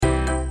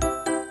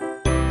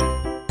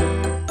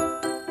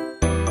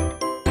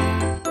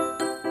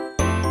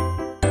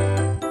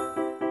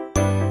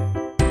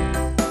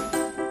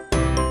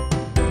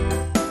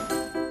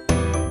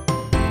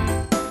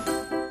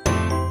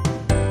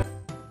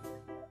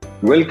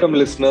Welcome,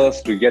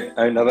 listeners, to yet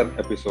another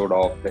episode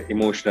of The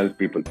Emotional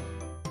People.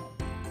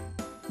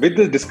 With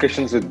the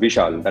discussions with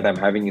Vishal that I'm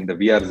having in the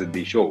VR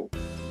Ziddhi show,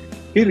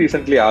 he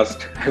recently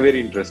asked a very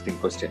interesting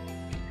question.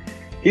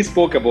 He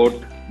spoke about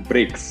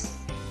breaks,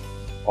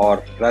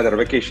 or rather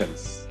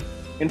vacations.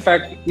 In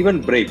fact,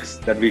 even breaks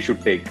that we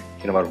should take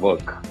in our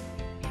work.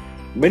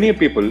 Many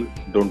people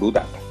don't do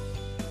that.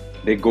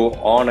 They go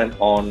on and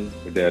on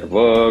with their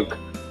work,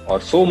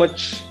 or so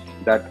much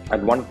that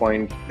at one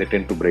point they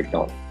tend to break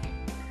down.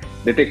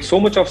 They take so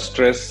much of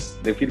stress,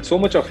 they feel so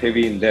much of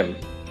heavy in them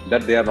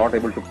that they are not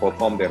able to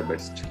perform their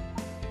best.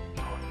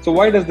 So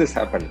why does this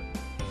happen?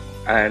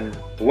 And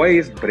why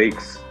is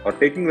breaks or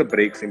taking the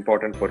breaks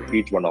important for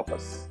each one of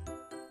us?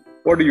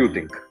 What do you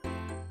think?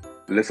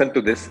 Listen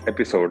to this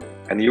episode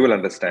and you will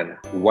understand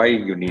why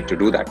you need to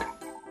do that.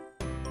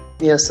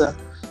 Yes, sir.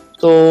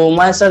 So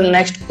my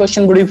next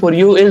question would be for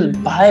you is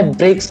why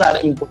breaks are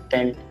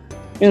important?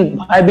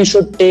 Why we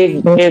should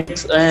take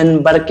breaks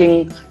and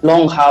working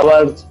long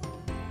hours?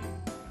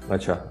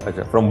 अच्छा.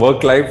 From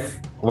work life,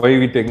 why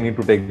we need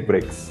to take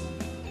breaks?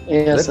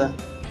 Yes, sir.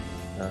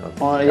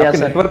 और आपके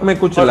network में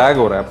कुछ lag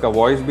हो रहा है, आपका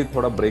voice भी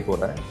थोड़ा ब्रेक हो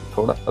रहा है,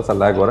 थोड़ा सा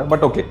लैग हो रहा है,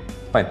 but okay,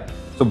 fine.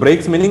 So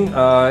breaks meaning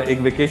एक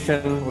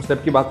वेकेशन उस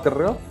टाइप की बात कर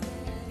रहे हो?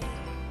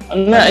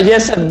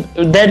 Yes, sir.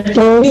 That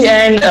can be,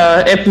 and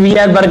if we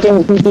are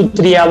working 2 to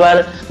 3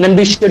 hours, then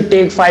we should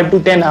take 5 to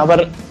 10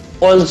 hours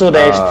also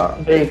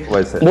rest break.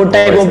 What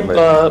type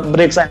of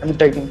breaks I am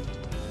taking?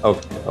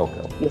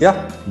 Okay. Yeah,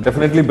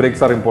 definitely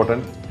breaks are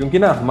important. क्योंकि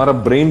ना हमारा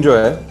brain जो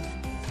है,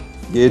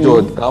 ये जो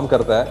काम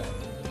करता है,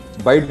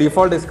 बाय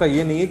डिफॉल्ट इसका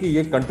ये नहीं है कि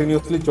ये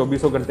कंटिन्यूअसली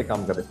 24 घंटे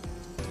काम करे.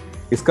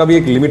 इसका भी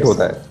एक लिमिट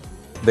होता है.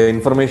 द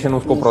इंफॉर्मेशन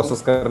उसको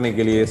प्रोसेस करने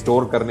के लिए,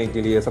 स्टोर करने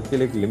के लिए, सबके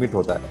लिए एक लिमिट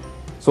होता है.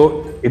 सो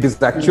it is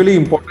actually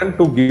important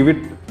to give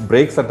it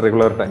breaks at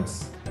regular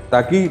times,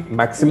 ताकि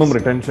मैक्सिमम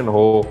रिटेंशन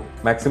हो,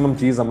 मैक्सिमम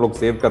चीज हम लोग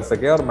सेव कर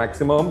सके और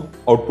मैक्सिमम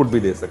आउटपुट भी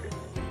दे सके.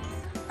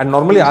 एंड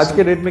नॉर्मली आज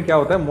के डेट में क्या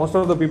होता है, most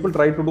of the people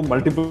try to do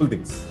multiple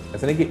things.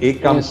 ऐसे नहीं कि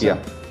एक काम किया,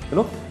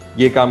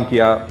 ये काम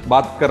किया,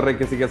 बात कर रहे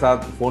किसी के साथ,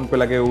 फोन पे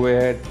लगे हुए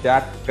हैं,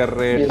 चैट कर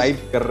रहे, टाइप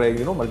कर रहे,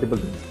 मल्टीपल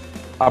थिंग्स.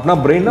 अपना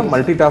ब्रेन ना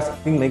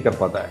मल्टीटास्किंग नहीं कर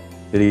पाता है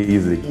वेरी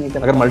इजीली.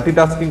 अगर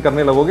मल्टीटास्किंग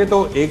करने लगोगे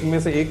तो एक में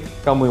से एक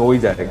कम हो ही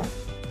जाएगा.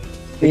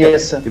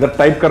 इधर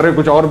टाइप कर रहे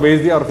कुछ और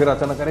भेज दिया और फिर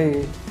अचानक अरे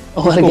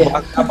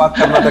बात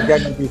करना था, क्या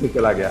गलती से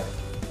चला गया.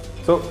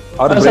 सो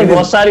और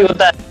बहुत सारी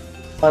होता है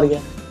और क्या.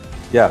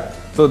 या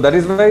so that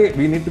is why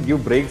we need to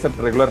give breaks at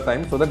regular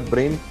time so that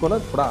brain को ना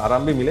थोड़ा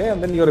आराम भी मिले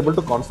and then you are able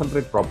to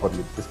concentrate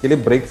properly. इसके लिए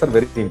breaks are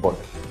very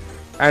important.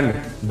 And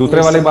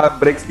दूसरे वाले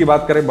breaks की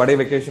बात करें, बड़े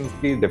vacations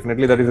की,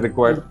 definitely that is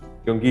required,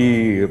 क्योंकि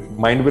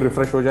mind भी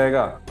refresh हो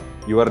जाएगा,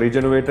 you are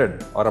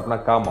rejuvenated और अपना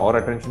काम और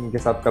attention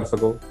के साथ कर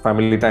सको,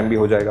 family time भी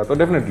हो जाएगा. तो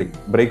definitely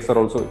breaks are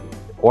also,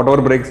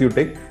 whatever breaks you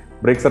take,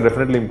 breaks are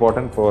definitely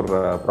important for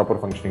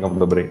proper functioning of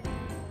the brain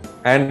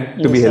and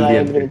to be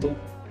healthy and fit.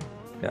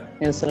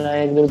 Yes, sir, I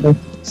agree with that.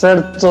 Sir,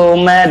 तो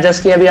मैं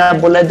जैसे कि अभी आप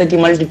बोल रहे थे कि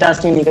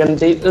मल्टीटास्किंग नहीं करनी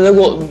चाहिए.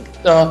 देखो,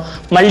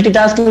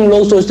 मल्टीटास्किंग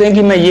लोग सोचते हैं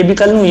कि मैं ये भी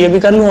कर लूं, ये भी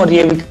कर लूं और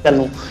ये भी कर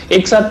लूं.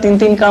 एक साथ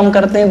 3 काम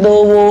करते हैं तो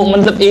वो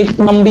मतलब एक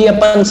काम भी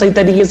अपन सही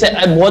तरीके से,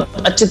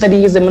 बहुत अच्छे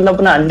तरीके से, मतलब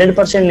अपना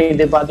 100% नहीं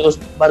दे पाते उस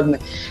वर्क में,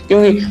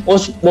 क्योंकि वो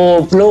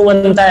फ्लो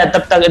बनता है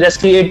तब तक,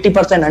 जैसे कि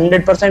 80%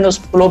 100% उस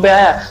फ्लो पे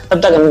आया,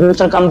 तब तक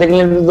दूसरा काम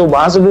देखने लगते, तो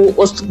वहां से वो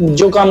उस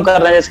जो काम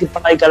कर रहे हैं, जैसे कि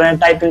पढ़ाई कर रहे हैं,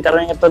 टाइपिंग कर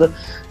रहे हैं, या फिर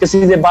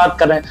किसी से बात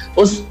कर रहे हैं,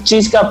 उस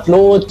चीज का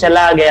फ्लो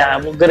चला गया,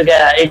 वो गिर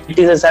गया,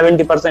 80 से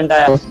 70%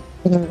 आया,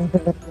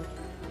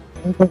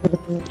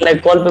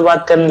 लाइक कॉल पे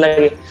बात करने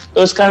लगे,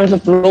 तो उस कारण से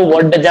फ्लो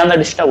बहुत ज्यादा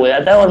डिस्टर्ब हो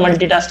जाता है. और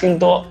मल्टीटास्किंग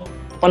तो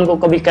अपन को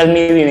कभी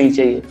करनी भी नहीं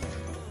चाहिए,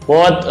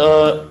 बहुत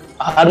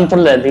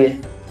हार्मफुल रहती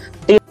है.